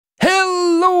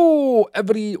Hello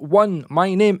everyone,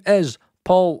 my name is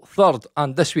Paul Third,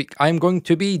 and this week I'm going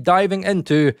to be diving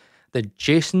into the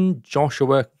Jaycen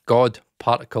Joshua God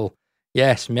Particle.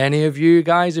 Yes, many of you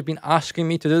guys have been asking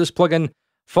me to do this plugin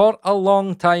for a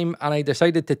long time, and I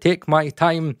decided to take my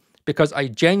time because I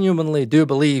genuinely do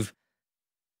believe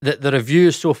that the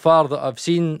reviews so far that I've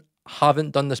seen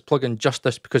haven't done this plugin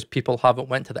justice because people haven't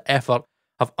went to the effort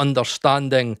of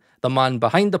understanding the man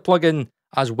behind the plugin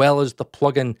as well as the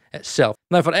plugin itself.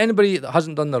 Now, for anybody that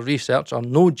hasn't done their research or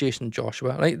know Jaycen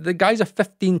Joshua, right, the guy's a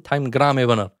 15-time Grammy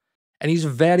winner, and he's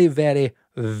very, very,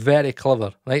 very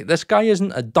clever, right? This guy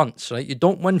isn't a dunce, right? You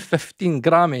don't win 15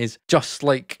 Grammys just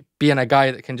like being a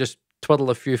guy that can just twiddle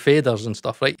a few faders and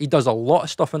stuff, right? He does a lot of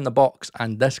stuff in the box,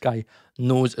 and this guy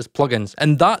knows his plugins.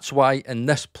 And that's why in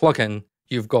this plugin,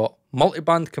 you've got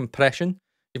multiband compression,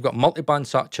 you've got multiband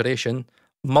saturation,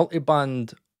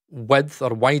 multiband width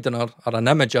or widener or an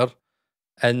imager,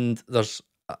 and there's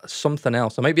something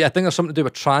else. I think there's something to do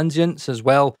with transients as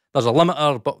well. There's a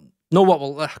limiter, but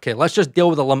okay, let's just deal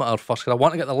with the limiter first, because I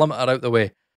want to get the limiter out the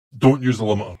way. Don't use the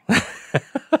limiter.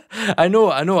 I know,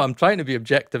 I'm trying to be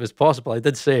objective as possible, I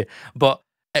did say, but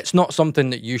it's not something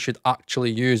that you should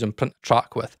actually use and print a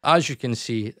track with. As you can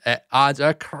see, it adds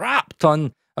a crap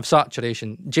ton of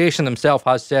saturation. Jaycen himself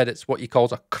has said it's what he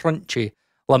calls a crunchy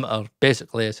limiter.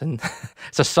 Basically, it's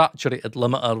a saturated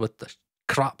limiter with this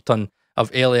crap ton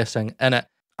of aliasing in it.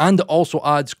 And it also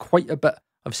adds quite a bit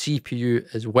of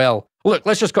CPU as well. Look,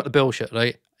 let's just cut the bullshit,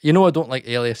 right? You know I don't like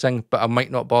aliasing, but I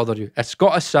might not bother you. It's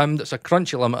got a sound, it's a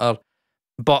crunchy limiter,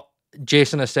 but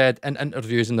Jaycen has said in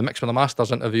interviews, in the Mix with the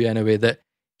Masters interview anyway, that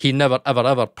he never, ever,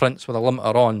 ever prints with a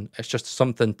limiter on. It's just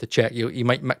something to check. He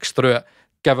might mix through it,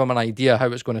 give him an idea how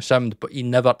it's going to sound, but he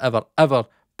never, ever, ever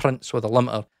prints with a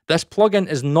limiter. This plugin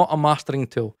is not a mastering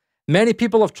tool. Many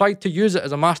people have tried to use it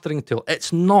as a mastering tool.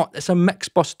 It's not. It's a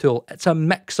mixbus tool. It's a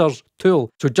mixer's tool.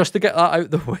 So just to get that out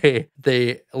of the way,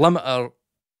 the limiter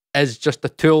is just a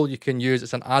tool you can use.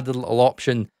 It's an added little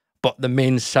option, but the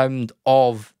main sound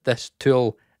of this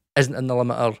tool isn't in the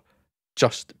limiter.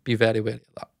 Just be very wary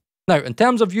of that. Now, in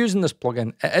terms of using this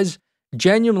plugin, it is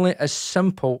genuinely as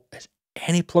simple as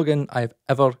any plugin I've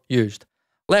ever used.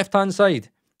 Left-hand side,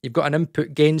 you've got an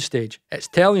input gain stage. It's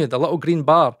telling you the little green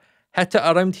bar, hit it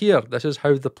around here. This is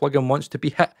how the plugin wants to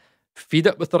be hit. Feed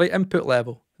it with the right input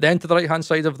level. Then to the right-hand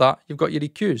side of that, you've got your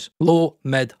EQs. Low,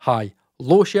 mid, high.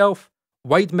 Low shelf,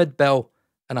 wide mid bell,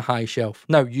 and a high shelf.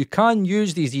 Now, you can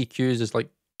use these EQs as like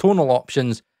tonal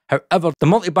options. However, the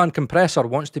multiband compressor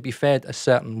wants to be fed a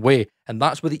certain way, and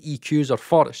that's what the EQs are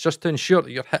for. It's just to ensure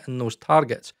that you're hitting those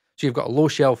targets. So you've got a low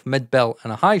shelf, mid bell,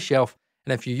 and a high shelf,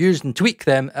 and if you use and tweak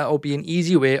them, it'll be an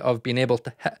easy way of being able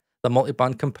to hit the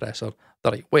multiband compressor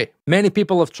the right way. Many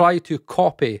people have tried to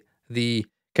copy the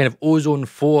kind of Ozone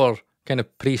 4 kind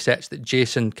of presets that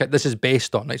Jaycen, this is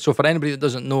based on, right? So for anybody that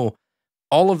doesn't know,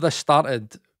 all of this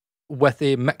started with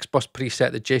a mixbus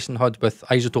preset that Jaycen had with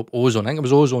isotope ozone. I think it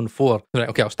was Ozone 4. Right,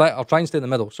 okay, I'll try and stay in the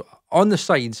middle. So on the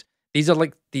sides, these are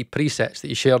like the presets that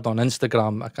he shared on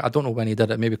Instagram. I don't know when he did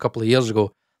it, maybe a couple of years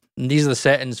ago. And these are the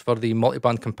settings for the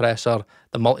multiband compressor,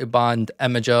 the multiband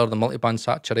imager, the multiband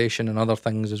saturation, and other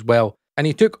things as well. And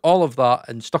he took all of that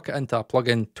and stuck it into a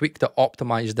plugin, tweaked it,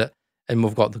 optimized it, and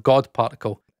we've got the God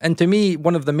Particle. And to me,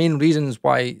 one of the main reasons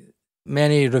why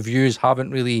many reviews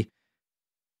haven't really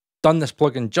done this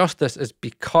plugin justice is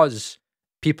because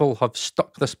people have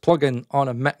stuck this plugin on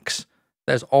a mix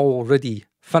that is already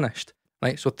finished,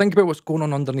 right? So think about what's going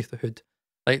on underneath the hood,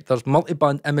 right? There's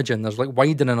multiband imaging, there's like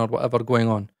widening or whatever going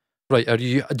on, right?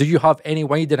 Do you have any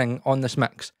widening on this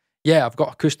mix? Yeah, I've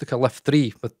got acustica lift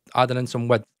 3 with adding in some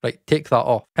width, right? Take that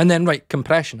off. And then, right,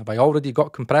 compression. Have I already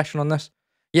got compression on this?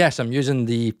 Yes, I'm using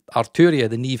the Arturia,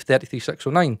 the Neve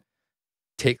 33609.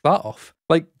 Take that off.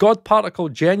 Like, God Particle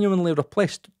genuinely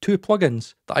replaced 2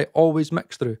 plugins that I always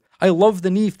mix through. I love the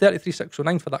Neve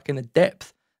 33609 for that kind of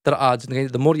depth that it adds. And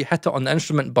the more you hit it on the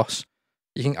instrument bus,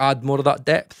 you can add more of that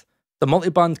depth. The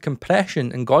multiband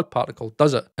compression in God Particle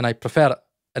does it, and I prefer it,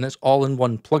 and it's all in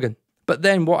one plugin. But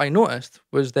then what I noticed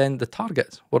was then the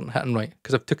targets weren't hitting right,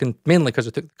 mainly because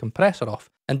I took the compressor off.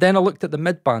 And then I looked at the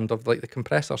midband of like the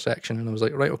compressor section, and I was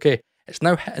like, right, okay, it's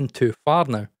now hitting too far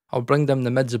now. I'll bring down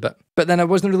the mids a bit. But then it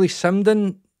wasn't really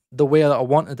sounding the way that I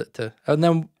wanted it to. And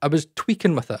then I was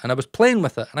tweaking with it, and I was playing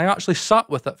with it, and I actually sat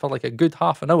with it for like a good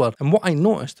half an hour. And what I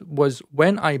noticed was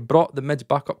when I brought the mids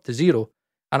back up to 0,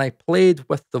 and I played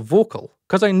with the vocal,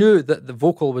 because I knew that the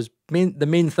vocal was the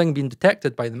main thing being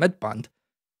detected by the midband,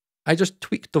 I just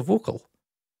tweaked the vocal.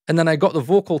 And then I got the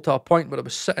vocal to a point where it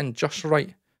was sitting just right.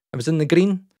 It was in the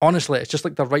green. Honestly, it's just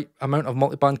like the right amount of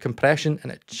multiband compression,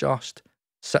 and it just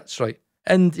sits right.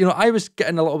 And, you know, I was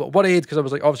getting a little bit worried because I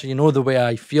was like, obviously, you know, the way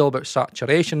I feel about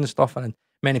saturation and stuff. And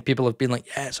many people have been like,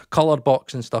 yeah, it's a color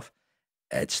box and stuff.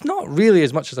 It's not really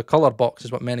as much as a color box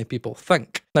as what many people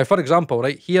think. Now, for example,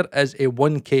 right, here is a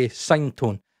 1K sine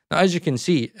tone. Now, as you can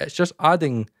see, it's just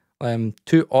adding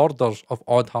 2 orders of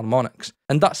odd harmonics.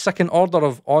 And that second order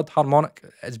of odd harmonic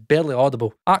is barely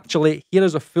audible. Actually, here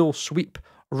is a full sweep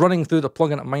running through the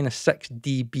plugin at -6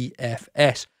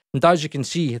 dBFS. And as you can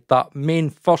see, that main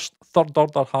first third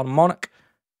order harmonic,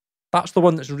 that's the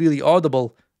one that's really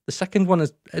audible. The second one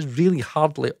is really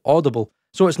hardly audible.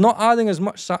 So it's not adding as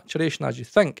much saturation as you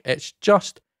think. It's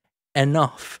just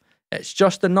enough. It's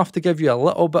just enough to give you a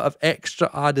little bit of extra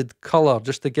added color,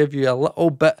 just to give you a little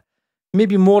bit,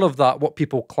 maybe more of that, what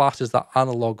people class as that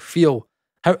analog feel.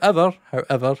 However,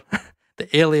 the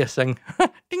aliasing,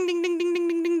 ding, ding, ding, ding, ding,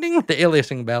 ding, ding, ding, the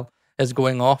aliasing bell is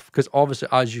going off because obviously,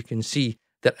 as you can see,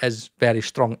 there is very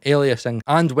strong aliasing.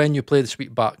 And when you play the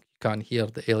sweep back, you can hear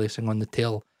the aliasing on the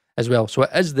tail as well. So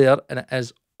it is there and it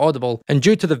is audible. And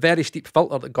due to the very steep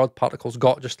filter that God Particle's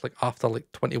got, just like after like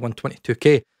 21,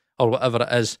 22K or whatever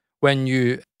it is, when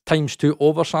you ×2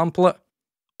 oversample it,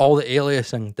 all the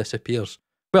aliasing disappears.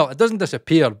 Well, it doesn't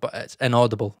disappear, but it's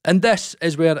inaudible. And this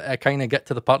is where I kind of get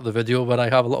to the part of the video where I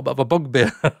have a little bit of a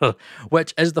bugbear,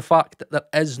 which is the fact that there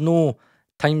is no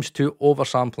 ×2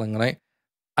 oversampling, right?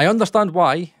 I understand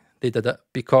why they did it,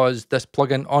 because this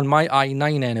plugin, on my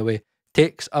i9 anyway,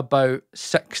 takes about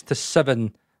 6 to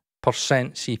 7%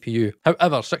 CPU.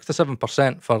 However, 6 to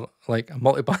 7% for like a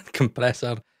multiband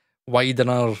compressor,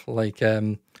 widener, like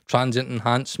transient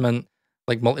enhancement,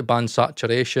 like multiband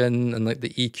saturation, and like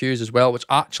the EQs as well, which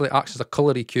actually acts as a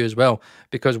color EQ as well,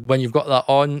 because when you've got that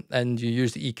on and you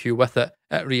use the EQ with it,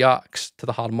 it reacts to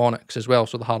the harmonics as well.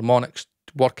 So the harmonics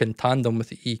work in tandem with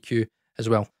the EQ as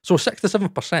well. So 6 to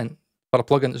 7% for a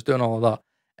plugin that's doing all of that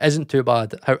isn't too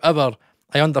bad. However,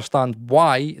 I understand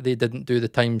why they didn't do the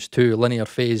 ×2 linear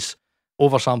phase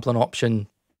oversampling option,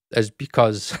 is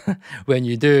because when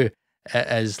you do, it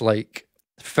is like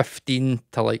 15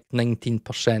 to like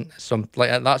 19%. Some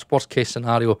like that's worst case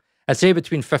scenario. I'd say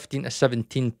between 15 to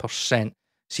 17%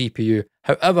 CPU.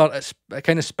 However, it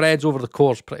kind of spreads over the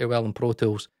course pretty well in Pro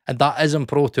Tools, and that is in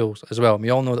Pro Tools as well. We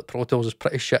all know that Pro Tools is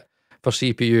pretty shit for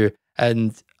CPU,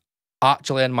 and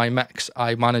actually in my mix,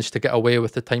 I managed to get away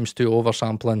with the ×2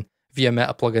 oversampling via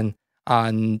Meta plugin,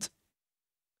 and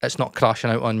it's not crashing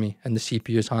out on me, and the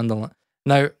CPU is handling it.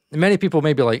 Now, many people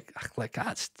may be like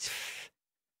that's,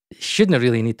 you shouldn't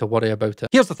really need to worry about it.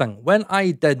 Here's the thing: when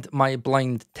I did my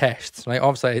blind tests, right?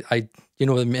 Obviously, you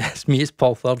know, it's me, it's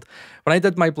Paul Third. When I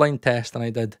did my blind test, and I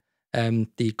did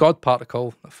the God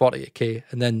Particle at 48K,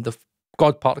 and then the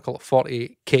God Particle at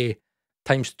 48K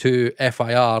 ×2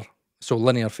 FIR, so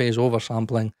linear phase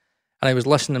oversampling, and I was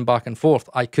listening back and forth,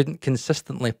 I couldn't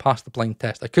consistently pass the blind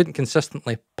test. I couldn't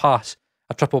consistently pass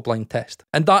a triple blind test.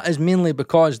 And that is mainly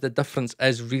because the difference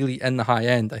is really in the high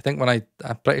end. I think when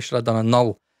I'm pretty sure I'd done a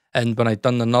null, and when I'd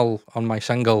done the null on my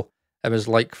single, it was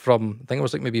like from, I think it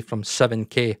was like maybe from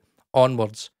 7K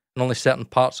onwards, and only certain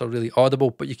parts are really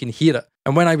audible, but you can hear it.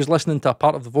 And when I was listening to a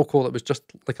part of the vocal that was just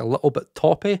like a little bit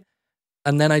toppy,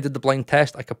 and then I did the blind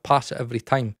test, I could pass it every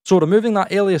time. So removing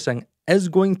that aliasing is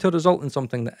going to result in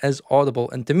something that is audible,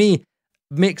 and to me,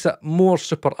 makes it more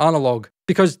super analog,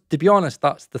 because to be honest,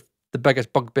 that's the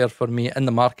biggest bugbear for me in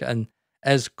the marketing,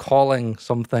 is calling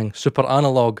something super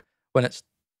analog when it's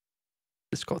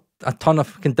got a ton of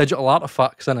fucking digital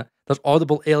artifacts in it. There's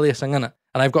audible aliasing in it,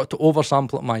 and I've got to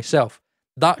oversample it myself.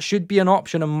 That should be an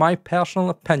option, in my personal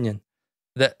opinion,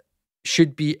 that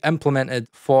should be implemented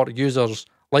for users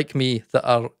like me that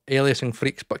are aliasing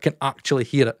freaks but can actually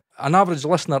hear it. An average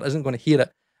listener isn't going to hear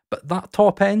it, but that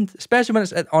top end, especially when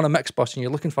it's on a mix bus and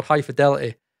you're looking for high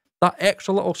fidelity, that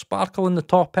extra little sparkle in the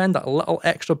top end, that little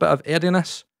extra bit of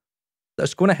airiness,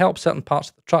 that's going to help certain parts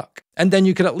of the track. And then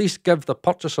you could at least give the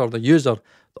purchaser, the user,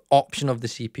 the option of the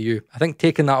CPU. I think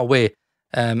taking that away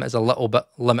is a little bit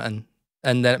limiting,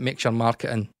 and then it makes your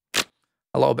marketing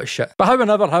a little bit shit. But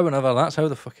however, that's how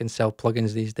they fucking sell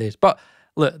plugins these days. But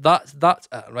look, that's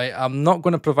it, right? I'm not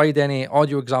going to provide any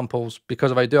audio examples,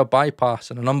 because if I do a bypass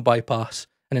and an unbypass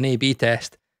and an A/B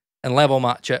test and level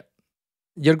match it,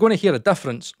 you're going to hear a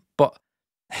difference, but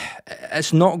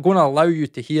it's not going to allow you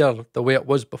to hear the way it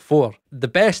was before. The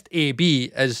best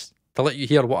A/B is to let you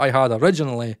hear what I had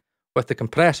originally, with the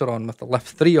compressor on, with the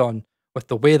lift 3 on, with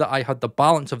the way that I had the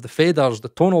balance of the faders, the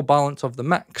tonal balance of the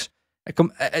mix.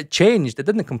 It changed. It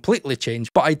didn't completely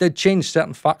change, but I did change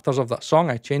certain factors of that song.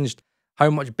 I changed how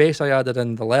much bass I added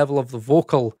in, the level of the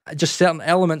vocal. Just certain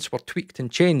elements were tweaked and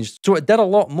changed. So it did a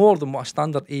lot more than what a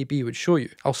standard A/B would show you.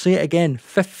 I'll say it again,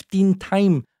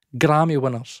 15-time Grammy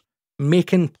winners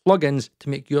making plugins to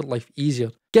make your life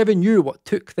easier, giving you what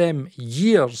took them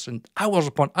years and hours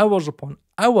upon hours upon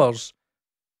hours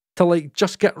to like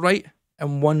just get right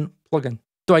in one plugin.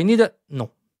 Do I need it?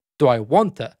 No. Do I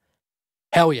want it?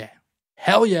 Hell yeah.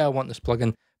 Hell yeah, I want this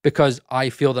plugin because I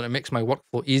feel that it makes my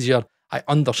workflow easier. I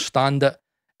understand it.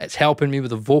 It's helping me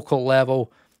with the vocal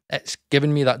level. It's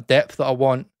giving me that depth that I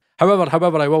want. However,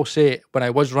 I will say, when I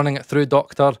was running it through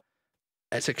Doctor,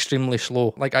 it's extremely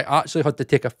slow. Like, I actually had to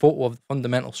take a photo of the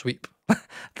fundamental sweep.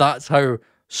 That's how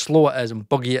slow it is and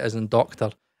buggy it is in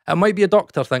Doctor. It might be a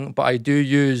Doctor thing, but I do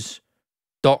use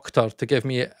Doctor to give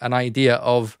me an idea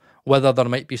of whether there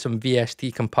might be some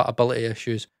VST compatibility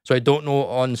issues. So I don't know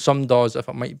on some DAWs if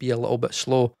it might be a little bit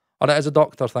slow, or it is a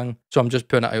Doctor thing. So I'm just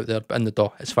putting it out there, but in the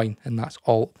DAW, it's fine, and that's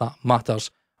all that matters.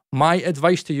 My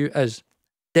advice to you is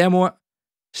demo it,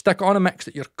 stick it on a mix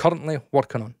that you're currently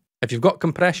working on. If you've got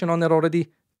compression on there already,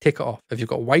 take it off. If you've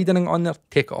got widening on there,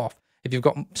 take it off. If you've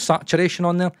got saturation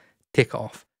on there, take it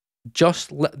off.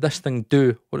 Just let this thing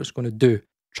do what it's going to do.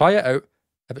 Try it out.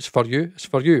 If it's for you, it's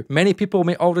for you. Many people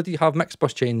may already have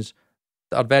mixbus chains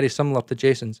that are very similar to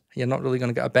Jaycen's. You're not really going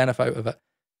to get a benefit out of it.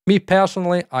 Me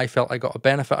personally, I felt I got a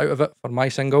benefit out of it for my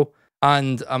single,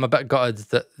 and I'm a bit gutted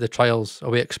that the trials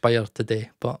away expired today.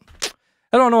 But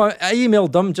I don't know. I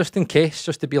emailed them just in case,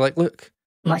 just to be like, look.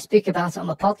 Might speak about it on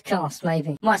my podcast,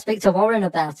 maybe. Might speak to Warren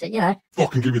about it, you know.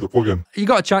 Fucking give me the plugin. You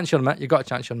got a chance, you're met. You got a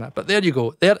chance, you're met. But there you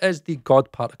go. There is the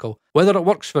God Particle. Whether it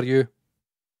works for you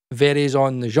varies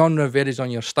on the genre, varies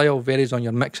on your style, varies on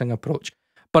your mixing approach.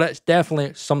 But it's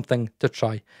definitely something to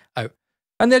try out.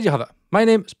 And there you have it. My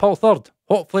name is Paul Third.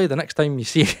 Hopefully the next time you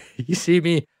see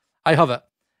me, I have it.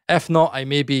 If not, I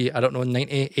may be, I don't know,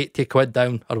 90, 80 quid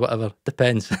down or whatever.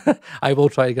 Depends. I will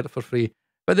try to get it for free.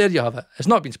 But there you have it. It's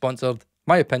not been sponsored.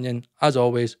 My opinion, as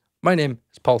always. My name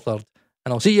is Paul Third.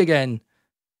 And I'll see you again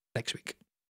next week.